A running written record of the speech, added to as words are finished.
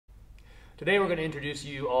Today we're going to introduce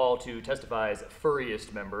you all to Testify's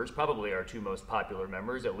furriest members, probably our two most popular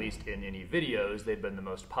members, at least in any videos. They've been the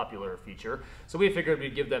most popular feature, so we figured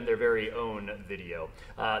we'd give them their very own video.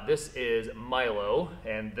 This is Milo,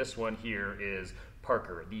 and this one here is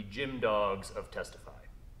Parker, the gym dogs of Testify.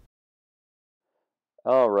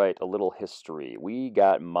 All right, a little history. We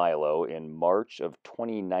got Milo in March of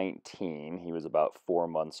 2019. He was about 4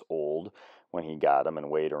 months old when he got him and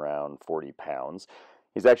weighed around 40 pounds.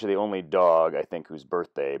 He's actually the only dog, I think, whose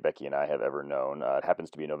birthday Becky and I have ever known. It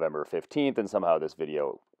happens to be November 15th, and somehow this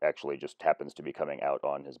video actually just happens to be coming out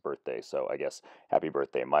on his birthday. So I guess happy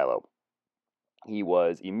birthday, Milo. He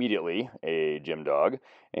was immediately a gym dog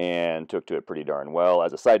and took to it pretty darn well.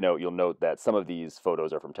 As a side note, you'll note that some of these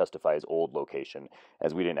photos are from Testify's old location,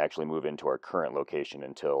 as we didn't actually move into our current location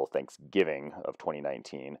until Thanksgiving of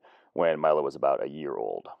 2019, when Milo was about a year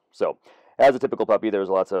old. So, as a typical puppy, there's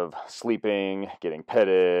lots of sleeping, getting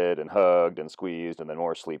petted and hugged and squeezed, and then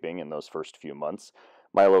more sleeping in those first few months.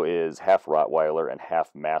 Milo is half Rottweiler and half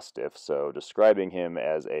Mastiff, so describing him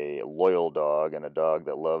as a loyal dog and a dog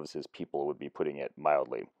that loves his people would be putting it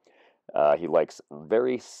mildly. He likes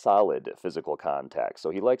very solid physical contact, so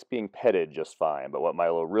he likes being petted just fine, but what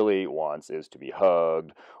Milo really wants is to be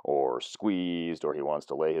hugged or squeezed, or he wants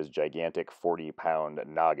to lay his gigantic 40-pound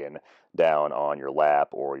noggin down on your lap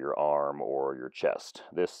or your arm or your chest.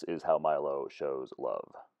 This is how Milo shows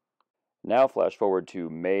love. Now flash forward to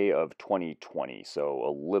May of 2020, so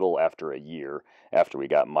a little after a year after we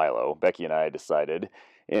got Milo, Becky and I decided,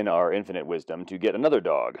 in our infinite wisdom, to get another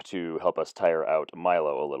dog to help us tire out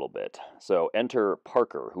Milo a little bit. So enter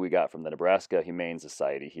Parker, who we got from the Nebraska Humane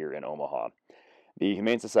Society here in Omaha. The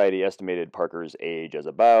Humane Society estimated Parker's age as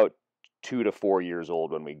about 2 to 4 years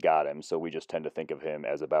old when we got him, so we just tend to think of him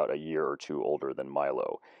as about a year or two older than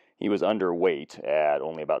Milo. He was underweight at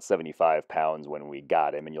only about 75 pounds when we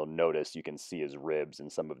got him, and you'll notice you can see his ribs in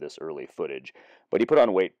some of this early footage. But he put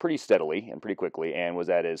on weight pretty steadily and pretty quickly and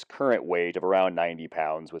was at his current weight of around 90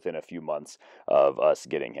 pounds within a few months of us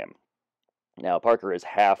getting him. Now, Parker is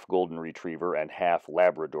half Golden Retriever and half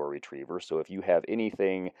Labrador Retriever, so if you have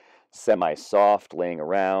anything semi-soft laying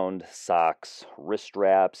around, socks, wrist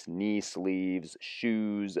wraps, knee sleeves,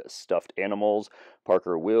 shoes, stuffed animals,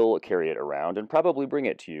 Parker will carry it around and probably bring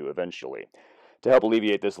it to you eventually. To help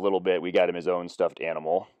alleviate this a little bit, we got him his own stuffed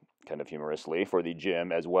animal, kind of humorously, for the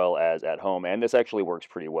gym as well as at home, and this actually works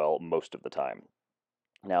pretty well most of the time.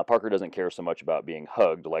 Now, Parker doesn't care so much about being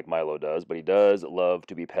hugged like Milo does, but he does love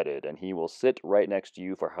to be petted, and he will sit right next to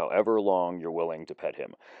you for however long you're willing to pet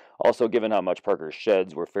him. Also, given how much Parker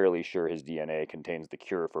sheds, we're fairly sure his DNA contains the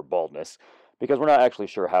cure for baldness, because we're not actually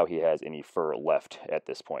sure how he has any fur left at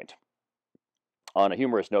this point. On a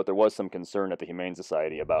humorous note, there was some concern at the Humane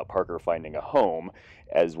Society about Parker finding a home,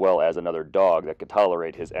 as well as another dog that could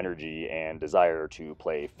tolerate his energy and desire to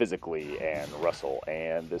play physically and wrestle,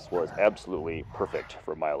 and this was absolutely perfect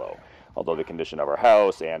for Milo, although the condition of our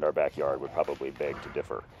house and our backyard would probably beg to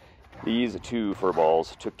differ. These two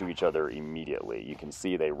furballs took to each other immediately. You can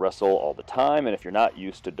see they wrestle all the time, and if you're not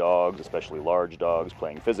used to dogs, especially large dogs,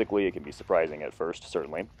 playing physically, it can be surprising at first,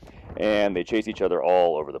 certainly. And they chase each other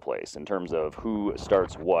all over the place. In terms of who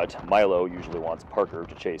starts what, Milo usually wants Parker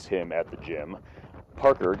to chase him at the gym.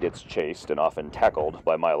 Parker gets chased and often tackled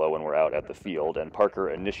by Milo when we're out at the field, and Parker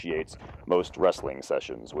initiates most wrestling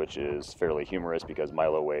sessions, which is fairly humorous because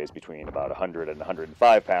Milo weighs between about 100 and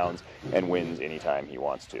 105 pounds and wins anytime he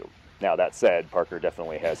wants to. Now, that said, Parker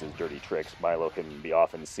definitely has his dirty tricks. Milo can be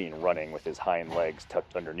often seen running with his hind legs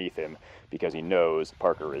tucked underneath him because he knows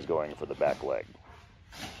Parker is going for the back leg.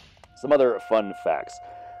 Some other fun facts.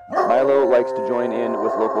 Milo likes to join in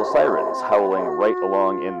with local sirens, howling right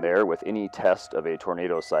along in there with any test of a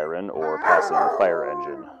tornado siren or passing fire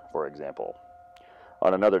engine, for example.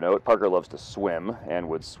 On another note, Parker loves to swim and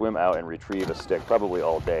would swim out and retrieve a stick probably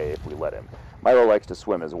all day if we let him. Milo likes to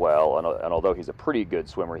swim as well, and although he's a pretty good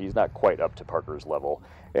swimmer, he's not quite up to Parker's level.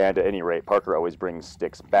 And at any rate, Parker always brings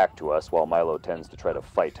sticks back to us, while Milo tends to try to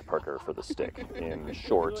fight Parker for the stick. In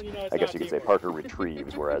short, I guess you could say Parker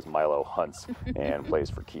retrieves, whereas Milo hunts and plays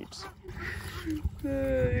for keeps.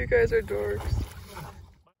 You guys are dorks.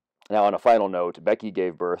 Now, on a final note, Becky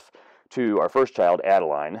gave birth to our first child,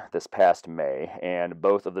 Adeline, this past May, and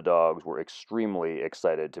both of the dogs were extremely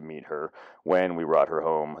excited to meet her when we brought her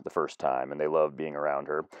home the first time, and they love being around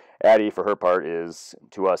her. Addie, for her part, is,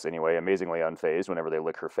 to us anyway, amazingly unfazed whenever they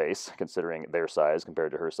lick her face, considering their size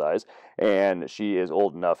compared to her size, and she is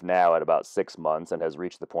old enough now at about 6 months and has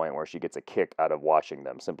reached the point where she gets a kick out of watching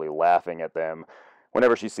them, simply laughing at them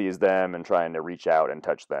whenever she sees them and trying to reach out and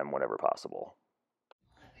touch them whenever possible.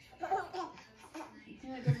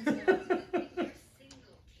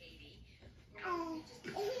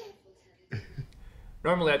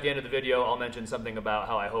 Normally at the end of the video, I'll mention something about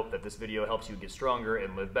how I hope that this video helps you get stronger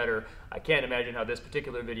and live better. I can't imagine how this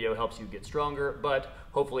particular video helps you get stronger, but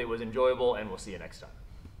hopefully it was enjoyable, and we'll see you next time.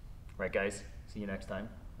 Right, guys? See you next time?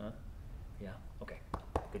 Huh? Yeah? Okay.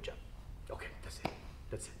 Good job. Okay, that's it.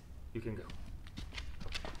 That's it. You can go.